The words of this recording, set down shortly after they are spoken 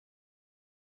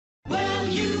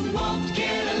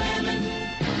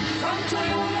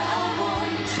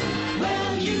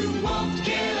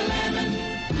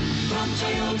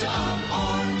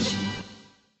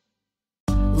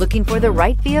Looking for the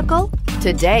right vehicle?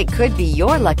 Today could be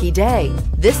your lucky day.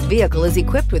 This vehicle is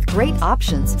equipped with great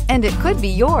options, and it could be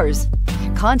yours.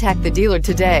 Contact the dealer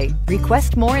today,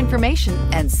 request more information,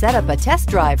 and set up a test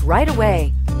drive right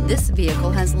away. This vehicle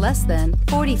has less than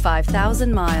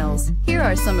 45,000 miles. Here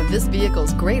are some of this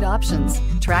vehicle's great options: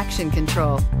 traction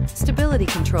control, stability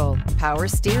control, power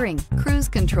steering, cruise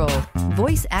control,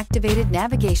 voice-activated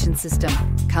navigation system,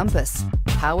 compass,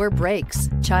 power brakes,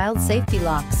 child safety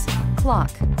locks,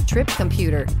 clock, trip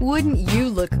computer. Wouldn't you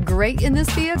look great in this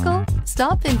vehicle?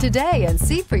 Stop in today and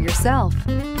see for yourself.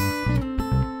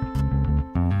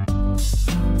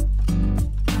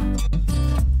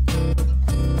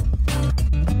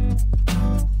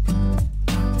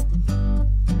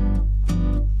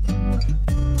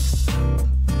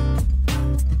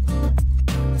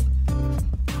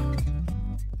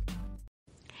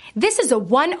 This is a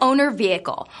one-owner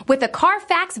vehicle with a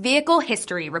Carfax Vehicle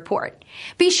History Report.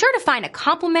 Be sure to find a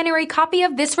complimentary copy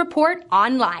of this report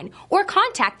online or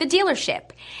contact the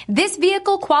dealership. This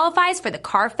vehicle qualifies for the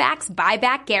Carfax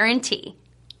Buyback Guarantee.